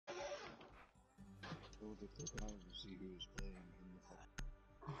Well, they click on to see who is playing in the fucking.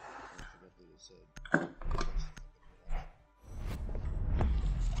 I forgot what it said.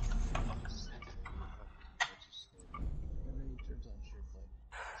 And then he turns on shit play.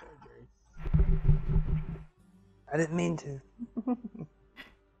 Sorry, Jerry. I didn't mean to.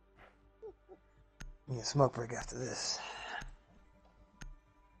 Need a smoke break after this.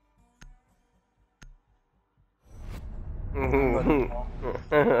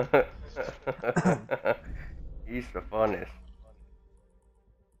 He's the funnest.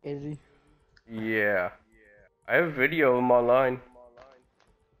 Is he? Yeah. I have a video of him online.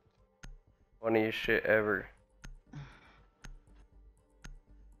 Funniest shit ever.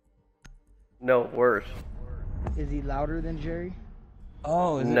 No, worse. Is he louder than Jerry?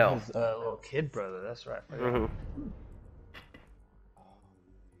 Oh, is No. it his little kid brother? That's right.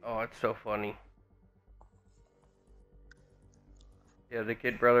 Oh, it's so funny. Yeah, the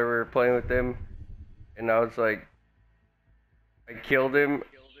kid brother, we were playing with him, and I was like, I killed him,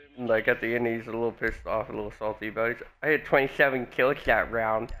 and like at the end he's a little pissed off, a little salty about it. I had 27 kills that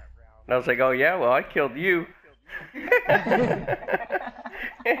round, and I was like, oh yeah, well I killed you.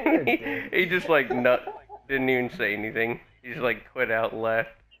 And he just like didn't even say anything. He just like quit out and left.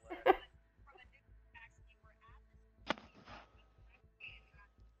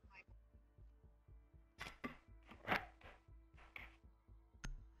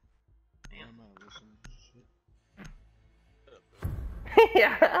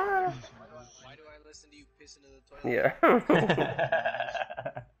 Yeah. Why do I listen to you piss into the toilet? Yeah.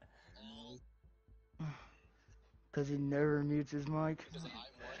 Because he never mutes his mic.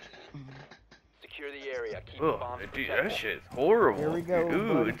 Secure the area. Keep Oh, bombs dude, protected. that shit's horrible. Here we go,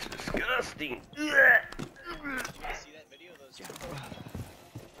 Ooh, buddy. it's disgusting. See that video? Those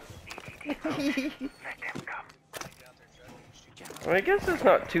I guess it's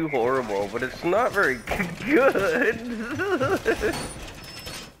not too horrible, but it's not very good.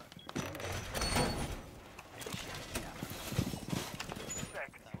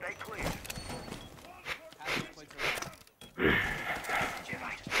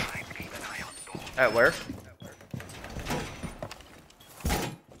 At where? 10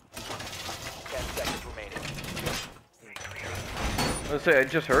 seconds remaining. I was say I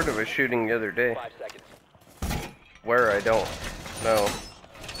just heard of a shooting the other day. 5 seconds. Where I don't know.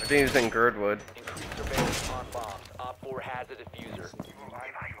 I think it's in Girdwood. Increase surveillance on bombs. Op 4 has a diffuser.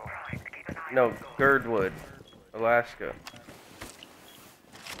 No, Girdwood, Alaska.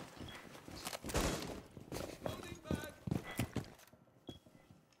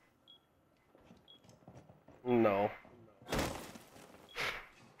 No.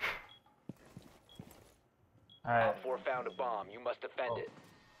 Alright. Op 4 found a bomb. You must defend it.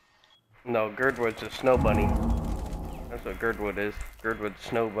 No, Girdwood's a snow bunny. That's what Girdwood is. Girdwood's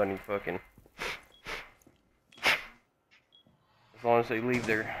snow bunny fucking. As long as they leave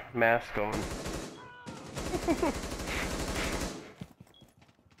their mask on.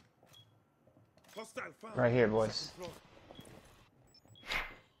 Right here, boys.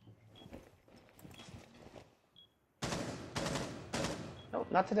 Nope,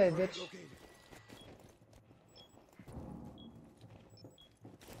 not today, bitch.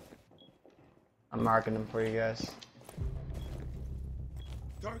 I'm marking them for you guys.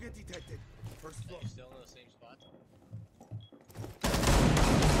 Target detected. First floor. still in the same spot?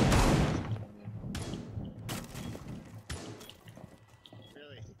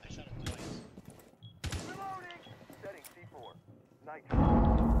 Really? I shot him twice. Reloading! Setting C4. Night.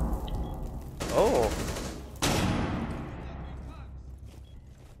 Oh.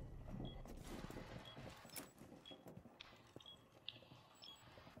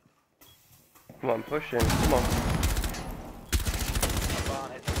 Come on, push in. Come on.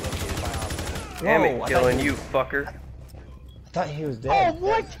 Bomb has been located by Op Damn Whoa, it, I killing thought you, fucker. I thought he was Oh, dead.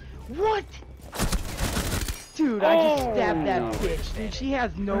 what? What? Dude, I just stabbed that bitch. Dude, she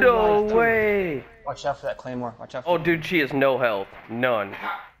has no No life to her. way. Watch out for that claymore. Watch out for Oh, dude, she has no health. None.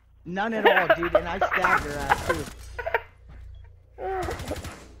 None at all, dude, and I stabbed her ass too.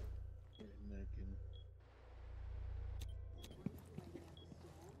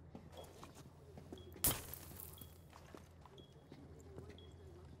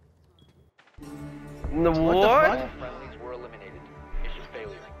 The What the what? fuck? All friendlies were eliminated. Mission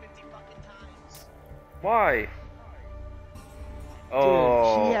failure. Why? Dude,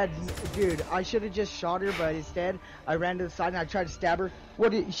 Oh. she had, dude, I should have just shot her, but instead, I ran to the side and I tried to stab her.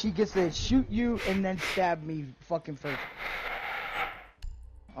 What did, she gets to shoot you and then stab me fucking first.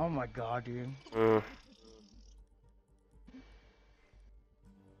 Oh my god, dude. Mm.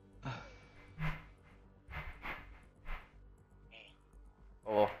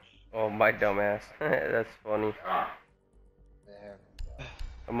 Oh. Oh my dumbass. That's funny. There.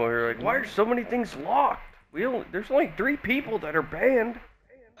 I'm over here like, why are so many things locked? There's only 3 people that are banned.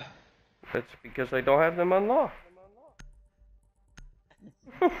 That's because I don't have them unlocked.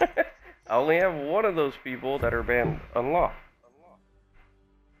 I only have one of those people that are banned unlocked.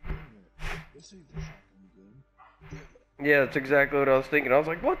 This ain't the shotgun gun. Yeah, that's exactly what I was thinking. I was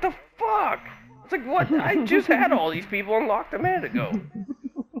like, what the fuck? It's like, what? I just had all these people unlocked a minute ago.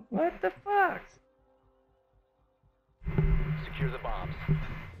 What the fuck? Secure the bombs.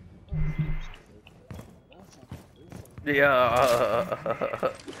 Yeah.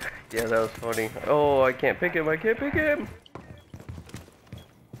 Yeah, that was funny. Oh, I can't pick him. I can't pick him.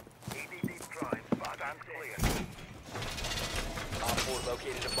 Op 4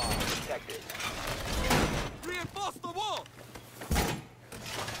 located a bomb. Protect it. Reinforce the wall!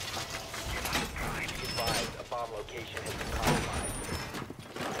 Be advised, a bomb location has been compromised.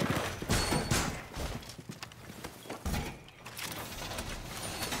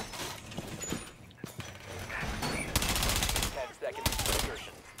 Seconds to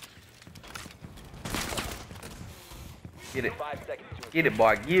insertion. Get it. 5 seconds to Get it,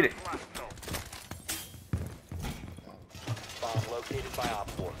 boy. Get it. bomb located by Op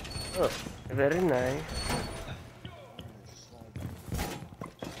 4. Oh, very nice.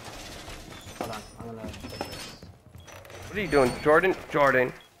 Hold on, I'm gonna put this. What are you doing, Jordan?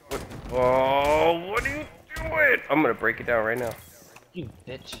 Jordan. What? Oh, what are you doing? I'm gonna break it down right now. You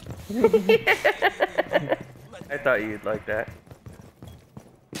bitch. I thought you'd like that.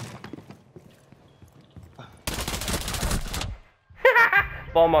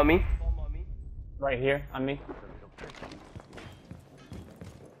 Bomb on me. Right here, on me.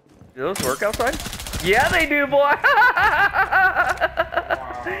 Do those work outside? Yeah, they do, boy.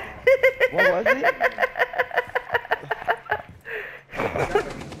 What was it?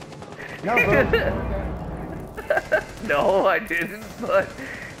 No, bro. No, I didn't, but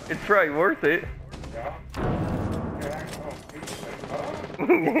it's probably worth it.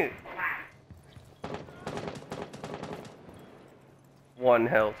 One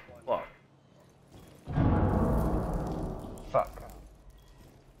health. Fuck. Fuck.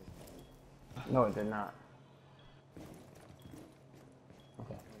 No, it did not.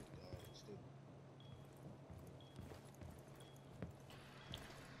 Okay.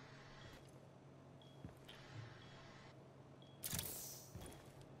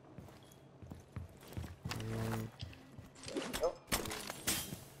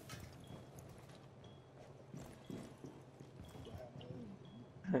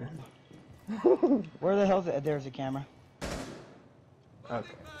 Where the hell's it? There's a camera. Okay.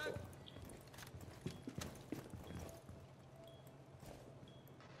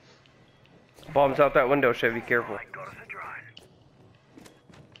 Bombs out that window, Chevy. Careful.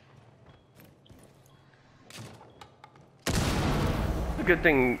 It's a good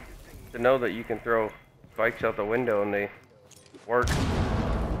thing to know that you can throw spikes out the window and they work.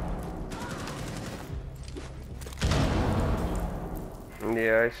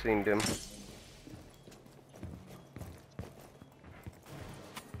 Yeah, I seen him.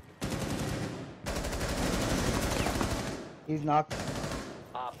 He's knocked.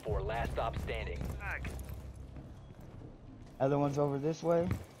 Op 4, last stop standing. Other one's over this way.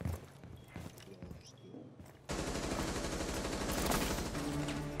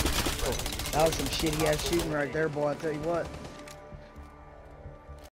 That was some shitty ass shooting right there, boy. I tell you what.